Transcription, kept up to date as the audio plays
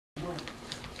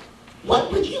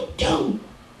What would you do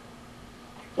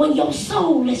when your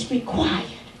soul is required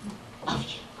of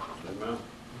you? Amen.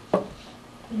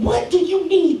 What do you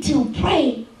need to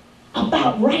pray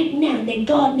about right now that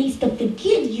God needs to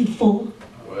forgive you for?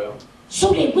 Well,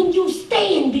 so that when you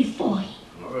stand before him,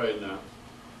 all right now,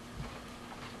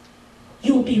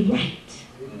 you'll be right.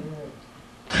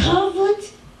 Covered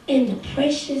in the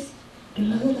precious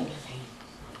blood of the Lamb.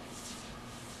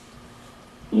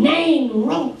 Name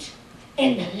wrote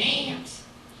in the Lamb's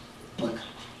book of life.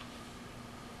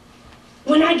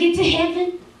 When I get to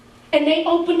heaven and they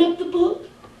open up the book,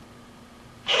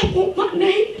 I want my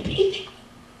name to be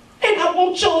there. And I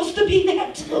want yours to be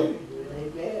there too.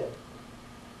 Amen.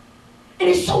 And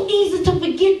it's so easy to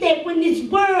forget that when this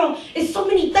world is so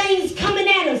many things coming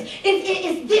at us.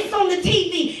 It's this on the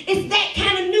TV. It's that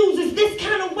kind of news. It's this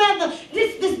kind of weather.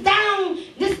 This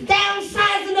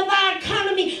downsizing of our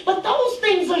economy. But those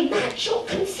things are not your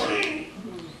concern.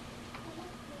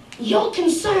 Your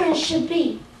concern should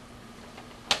be,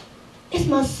 is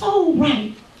my soul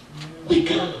right with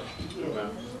God? amen,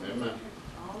 amen.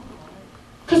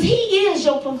 Because he is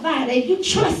your provider. If you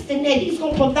trust in that he's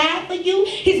going to provide for you,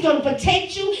 he's going to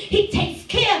protect you. He takes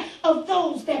care of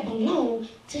those that belong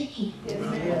to him.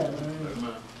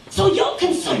 Amen. So your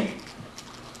concern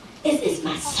is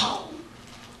my soul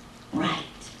right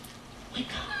with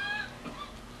God?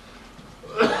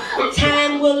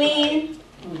 Time will end,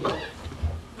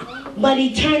 but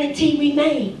eternity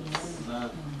remains.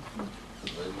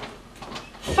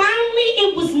 Finally,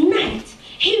 it was night.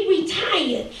 He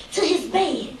retired to his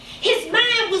bed. His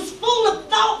mind was full of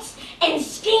thoughts and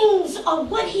schemes of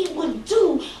what he would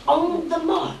do on the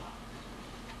morrow.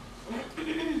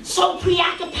 So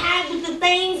preoccupied with the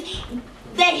things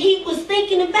that he was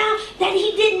thinking about that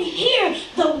he didn't hear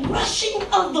the rushing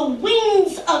of the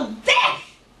wings of death.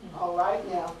 All right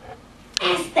now.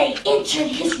 As they entered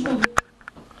his room.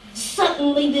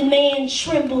 Suddenly the man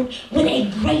trembled with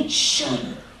a great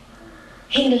shudder.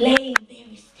 He lay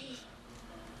very still.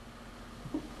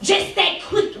 Just that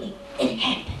quickly it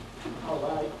happened. All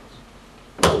right.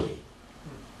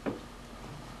 Boom.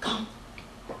 Gone.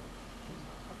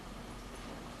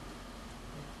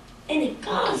 And if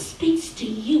God speaks to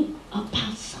you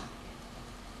about something,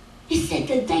 he said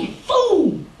today,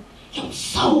 fool, your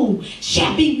soul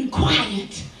shall be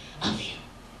required of you.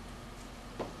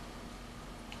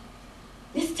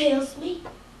 This tells me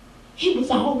he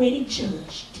was already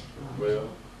judged. Well,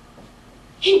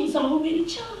 He was already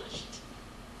judged.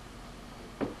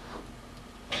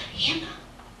 You know,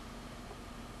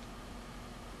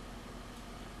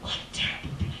 what a terrible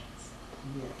place.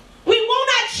 Yeah. We want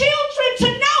our children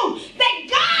to know that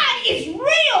God is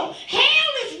real,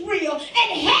 hell is real,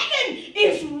 and heaven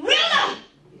is realer.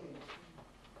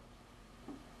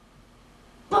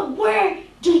 But where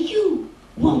do you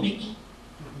want to eat?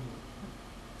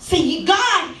 See,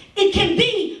 God, it can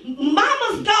be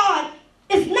mama's God.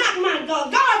 It's not my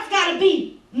God. God's got to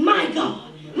be my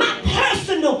God, my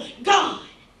personal God,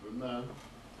 amen.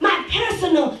 my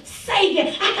personal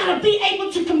Savior. I got to be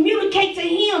able to communicate to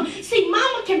him. See,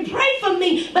 mama can pray for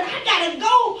me, but I got to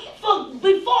go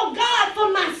before God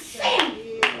for myself.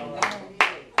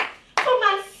 For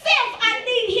myself, I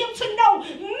need him to know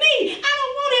me. I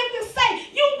don't want him to say,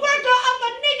 you worker of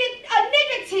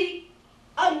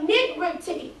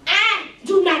iniquity. I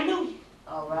do not know you.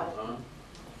 All right.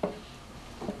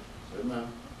 Amen.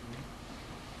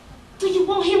 Do you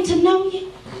want him to know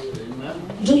you? Amen.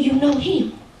 Do you know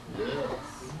him? Yes.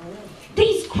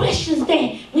 These questions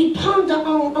that we ponder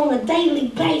on a daily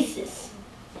basis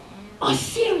are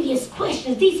serious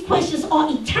questions. These questions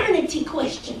are eternity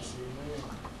questions.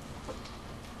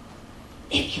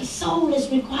 If your soul is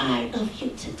required of you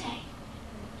today,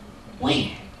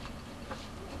 where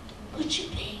would you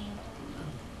be?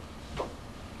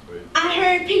 I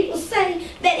heard people say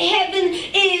that heaven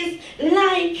is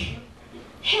like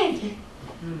heaven.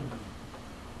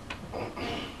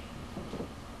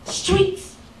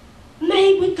 Streets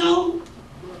made with gold.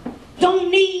 Don't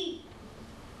need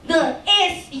the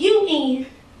S-U-N,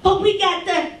 but we got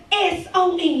the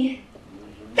S-O-N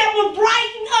that will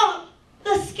brighten up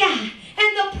the sky.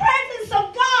 And the presence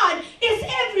of God is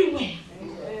everywhere.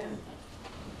 Amen.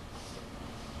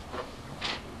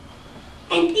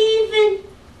 And even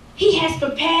he has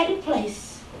prepared a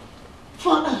place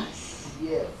for us.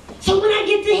 Yes. So when I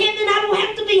get to heaven, I don't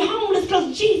have to be homeless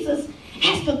because Jesus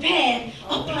has prepared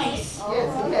a place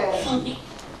Yes, he has. for me.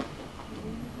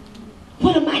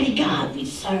 What a mighty God we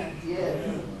serve.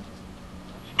 Yes.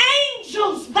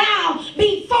 Angels bow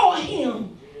before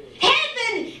him.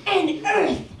 Heaven and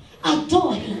earth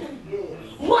adore him. Yes.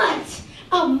 What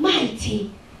a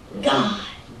mighty God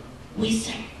we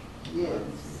serve.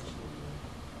 Yes.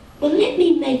 But let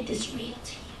me make this real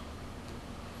to you.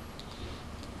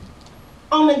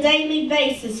 On a daily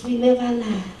basis, we live our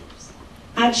lives.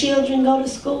 Our children go to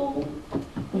school.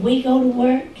 We go to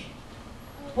work.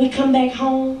 We come back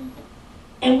home.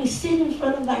 And we sit in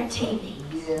front of our TV.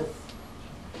 Yes.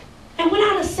 And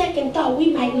without a second thought,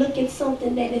 we might look at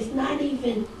something that is not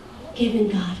even giving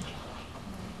God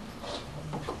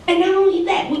glory. And not only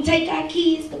that, we take our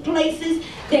kids to places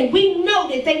that we know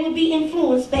that they will be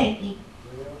influenced badly.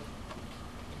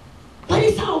 But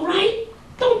it's all right.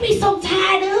 Don't be so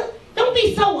tied up. Don't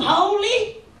be so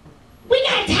holy. We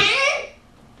got time.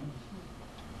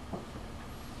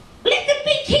 Let them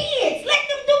be kids. Let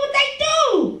them do what they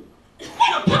do.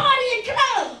 Let them party and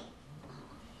club.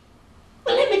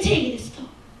 But let me tell you this story.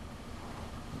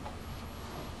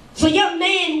 So a young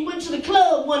man went to the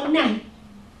club one night,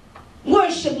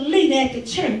 worship leader at the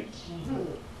church.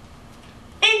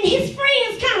 And his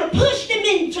friends kind of pushed him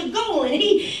into going.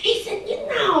 He said,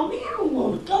 no, man, I don't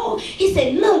want to go. He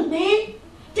said, look, man,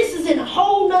 this is in a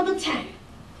whole nother time.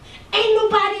 Ain't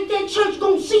nobody at that church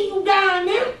gonna see you down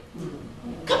there.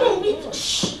 Come on, man.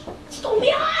 Shh. It's gonna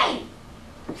be all right.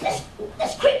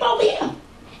 Let's creep over here.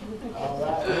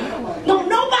 No,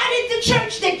 nobody at the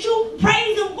church that you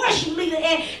praise and worship leader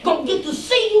at gonna get to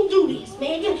see you do this,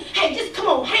 man. Hey, just come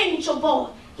on, hang with your boy.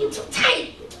 You're too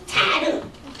tight. You're too tied up.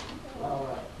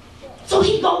 So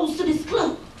he goes to this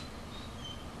club.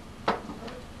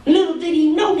 Little did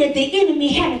he know that the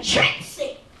enemy had a trap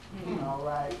set. All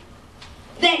right.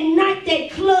 That night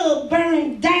that club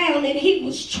burned down and he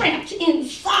was trapped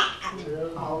inside.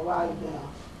 All right now.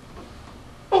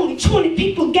 Only 20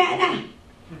 people got out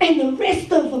and the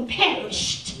rest of them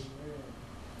perished.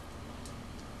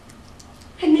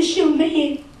 And this young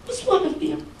man was one of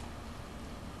them.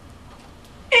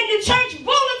 In the church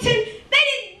bulletin, they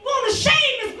didn't want to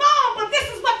shame his mom, but this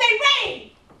is what they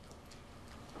read.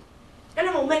 And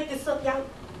I'm going to make this up, y'all.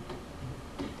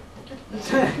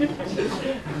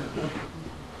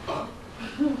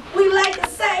 We like to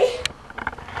say,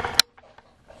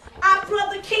 our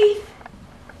brother Keith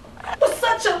was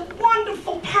such a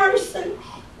wonderful person.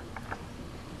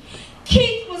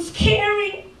 Keith was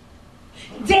caring,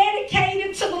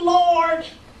 dedicated to the Lord.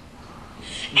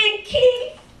 And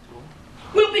Keith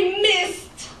will be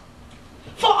missed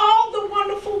for all the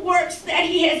wonderful works that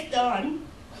he has done.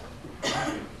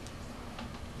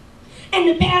 And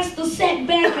the pastor sat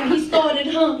back and he started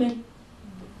humming.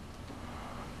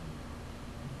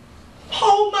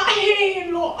 Hold my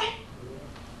hand, Lord.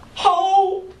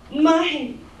 Hold my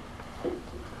hand.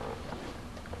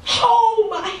 Hold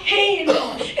my hand,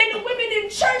 Lord. And the women in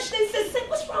church, they said,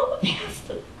 what's wrong with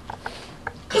Pastor?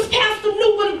 Because Pastor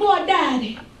knew what a boy died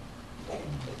in.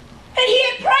 And he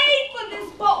had prayed for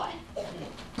this boy.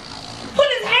 Put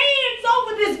his hands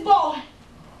over this boy.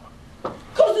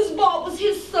 Because this boy was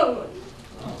his son.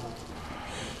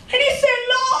 And he said,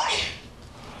 Lord,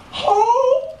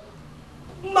 hold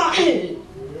my hand.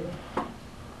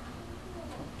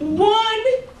 One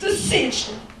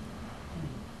decision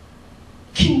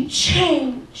can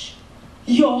change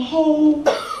your whole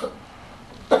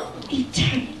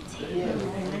eternity.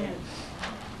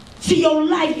 See, your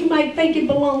life, you might think it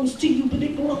belongs to you, but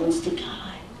it belongs to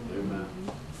God. Amen.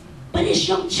 But it's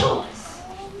your choice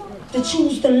to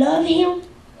choose to love him,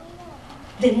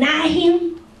 deny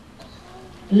him,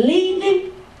 leave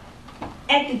him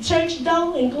at the church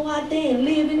door, and go out there and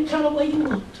live any kind of way you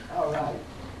want. All right.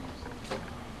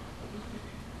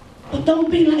 But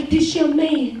don't be like this young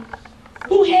man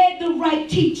who had the right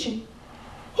teaching,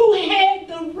 who had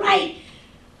the right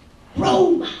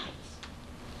role models,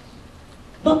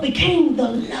 but became the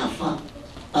lover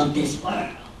of this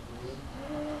world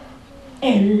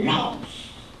and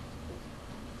lost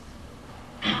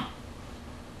out.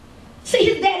 See,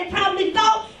 his daddy probably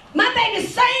thought, my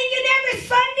baby's singing every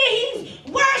Sunday,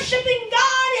 he's worshiping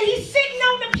God, and he's sitting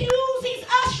on the pews, he's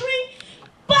ushering.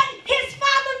 But his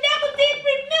father never did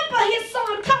remember his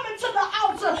son coming to the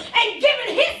altar and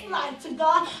giving his life to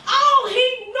God. All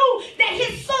he knew that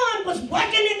his son was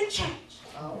working in the church.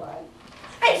 All right.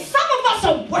 And some of us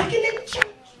are working in the church,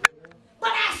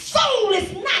 but our soul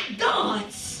is not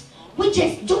God's. We're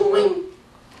just doing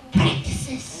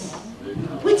practices.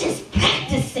 We're just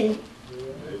practicing,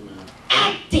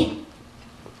 acting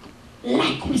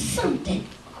like we're something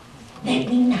that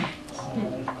we're not.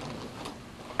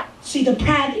 See, the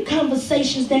private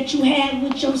conversations that you have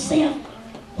with yourself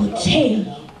will tell you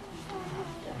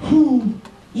who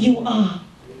you are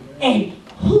and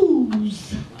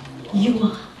whose you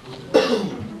are.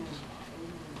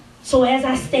 So as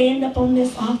I stand up on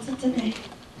this altar today,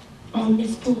 on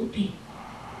this pulpit,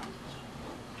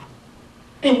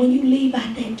 And when you leave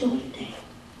out that door today,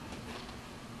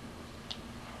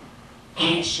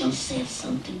 ask yourself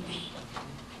something real.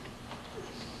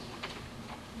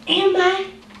 Am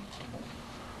I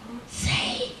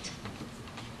saved?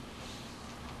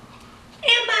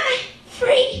 Am I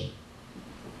free?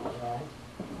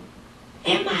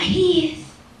 Am I his?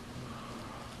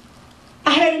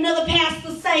 I heard another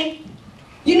pastor say,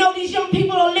 you know, these young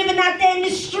people are living out there in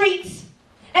the streets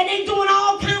and they doing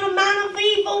all kind of manner of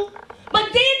evil, but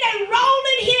then they roll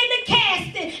in here in the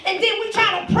casket and then we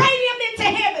try to pray them into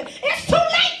heaven. It's too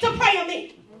late to pray them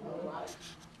in.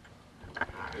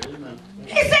 Amen.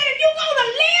 He said if you're going to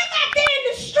live out there in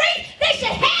the street, they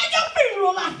should have your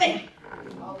funeral out there.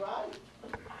 All right.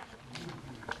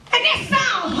 And that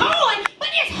sounds hard, but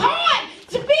it's hard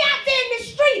to be out there in the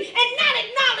street and not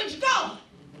acknowledge God.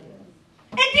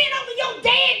 And then over your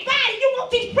dead body, you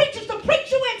want these preachers to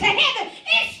preach you into heaven.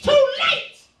 It's too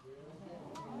late.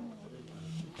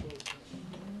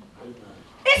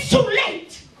 It's too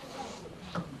late.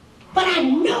 But I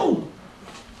know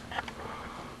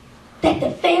that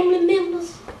the family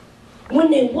members, when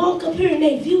they walk up here and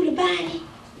they view the body,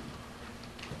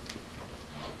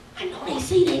 I know they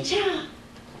see their child.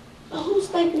 But who's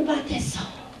thinking about that soul?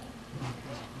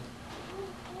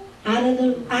 Out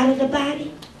of the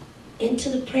body into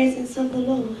the presence of the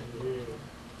Lord.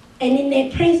 And in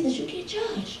that presence you get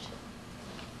judged.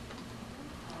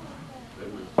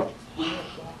 Wow.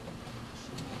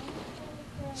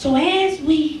 So as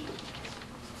we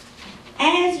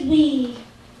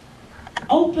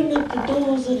open up the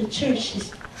doors of the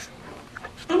churches,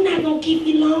 I'm not going to keep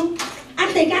you long.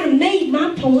 I think I done made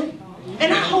my point.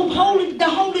 And I hope the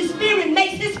Holy Spirit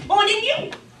makes his point in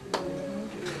you.